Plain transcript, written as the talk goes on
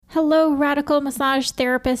Hello, radical massage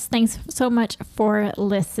therapists. Thanks so much for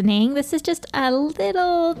listening. This is just a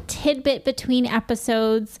little tidbit between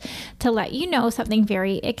episodes to let you know something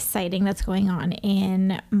very exciting that's going on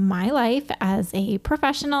in my life as a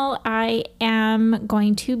professional. I am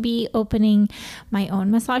going to be opening my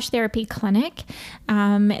own massage therapy clinic.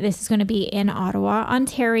 This is going to be in Ottawa,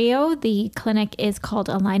 Ontario. The clinic is called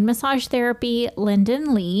Align Massage Therapy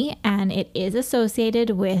Lyndon Lee, and it is associated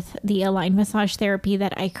with the Align Massage Therapy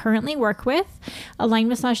that I currently work with. Align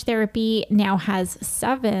Massage Therapy now has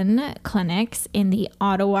 7 clinics in the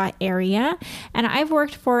Ottawa area, and I've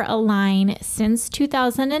worked for Align since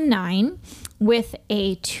 2009 with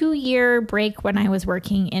a 2-year break when I was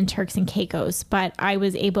working in Turks and Caicos, but I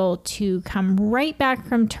was able to come right back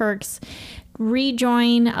from Turks,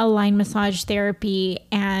 rejoin Align Massage Therapy,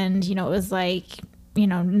 and it was like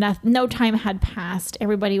no time had passed.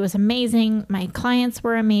 Everybody was amazing. My clients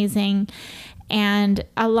were amazing. And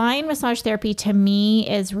Align Massage Therapy to me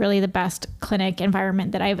is really the best clinic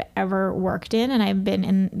environment that I've ever worked in. And I've been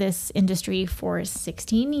in this industry for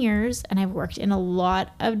 16 years and I've worked in a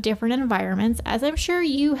lot of different environments, as I'm sure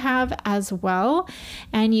you have as well.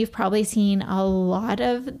 And you've probably seen a lot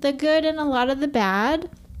of the good and a lot of the bad.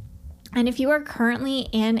 And if you are currently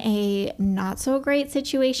in a not so great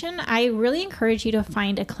situation, I really encourage you to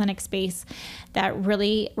find a clinic space that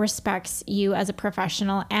really respects you as a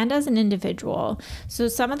professional and as an individual. So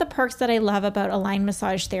some of the perks that I love about Align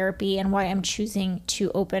Massage Therapy and why I'm choosing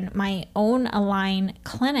to open my own Align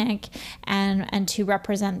clinic and to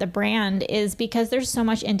represent the brand is because there's so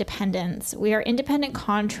much independence. We are independent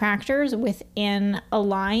contractors within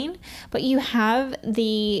Align, but you have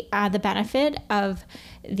the benefit of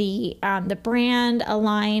the brand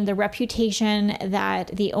Align, the reputation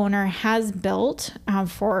that the owner has built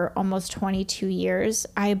for almost 22 years,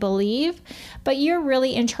 I believe, but you're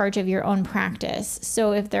really in charge of your own practice.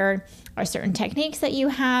 So if there are certain techniques that you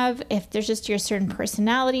have, if there's just your certain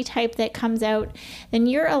personality type that comes out, then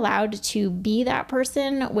you're allowed to be that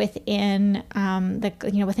person within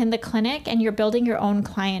within the clinic, and you're building your own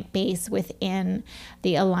client base within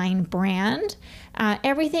the Align brand.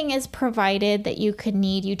 Everything is provided that you could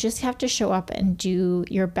need. You just have to show up and do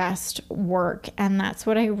your best work. And that's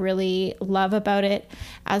what I really love about it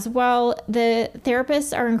as well. The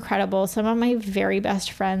therapists are incredible. Some of my very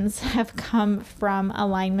best friends have come from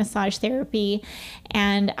Align Massage Therapy.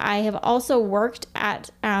 And I have also worked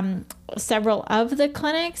at several of the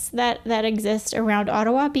clinics that exist around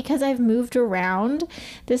Ottawa because I've moved around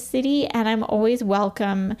the city and I'm always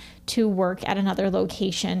welcome to work at another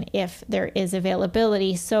location if there is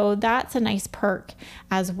availability. So that's a nice perk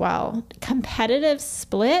as well. Competitive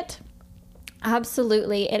split.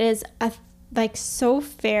 Absolutely. It is so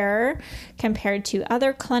fair compared to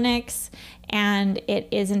other clinics, and it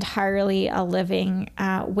is entirely a living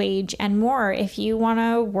wage and more. If you want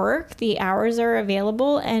to work, the hours are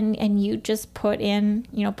available, and you just put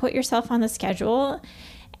yourself on the schedule,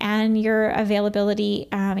 and your availability,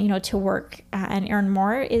 to work and earn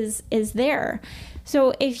more is there.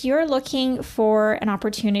 So if you're looking for an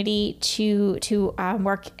opportunity to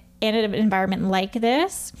work in an environment like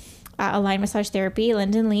this, Align Massage Therapy,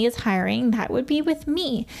 Lyndon Lee is hiring. That would be with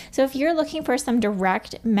me. So if you're looking for some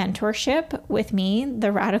direct mentorship with me,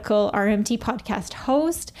 the Radical RMT podcast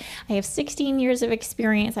host, I have 16 years of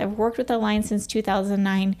experience. I've worked with Align since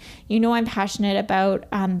 2009. I'm passionate about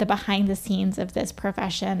the behind the scenes of this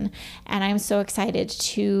profession, and I'm so excited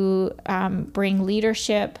to bring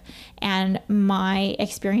leadership and my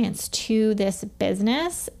experience to this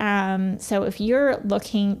business. So if you're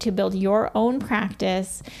looking to build your own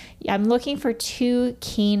practice, I'm looking for 2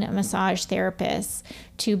 keen massage therapists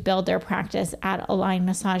to build their practice at Align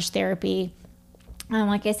Massage Therapy.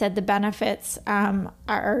 Like I said, the benefits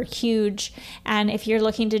are huge. And if you're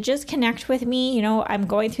looking to just connect with me, I'm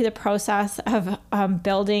going through the process of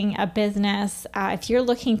building a business. If you're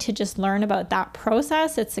looking to just learn about that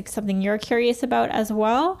process, it's like something you're curious about as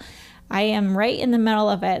well, I am right in the middle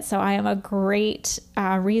of it. So I am a great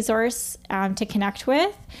resource to connect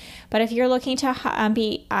with. But if you're looking to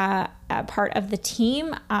be a part of the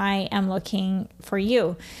team, I am looking for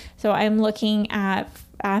you. So I'm looking at,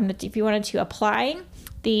 if you wanted to apply,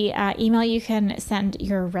 the email you can send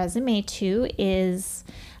your resume to is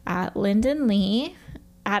Lyndon Lee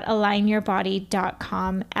at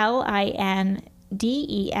alignyourbody.com, LINDENLEA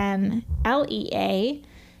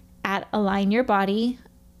at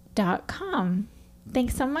alignyourbody.com.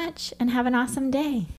 Thanks so much and have an awesome day.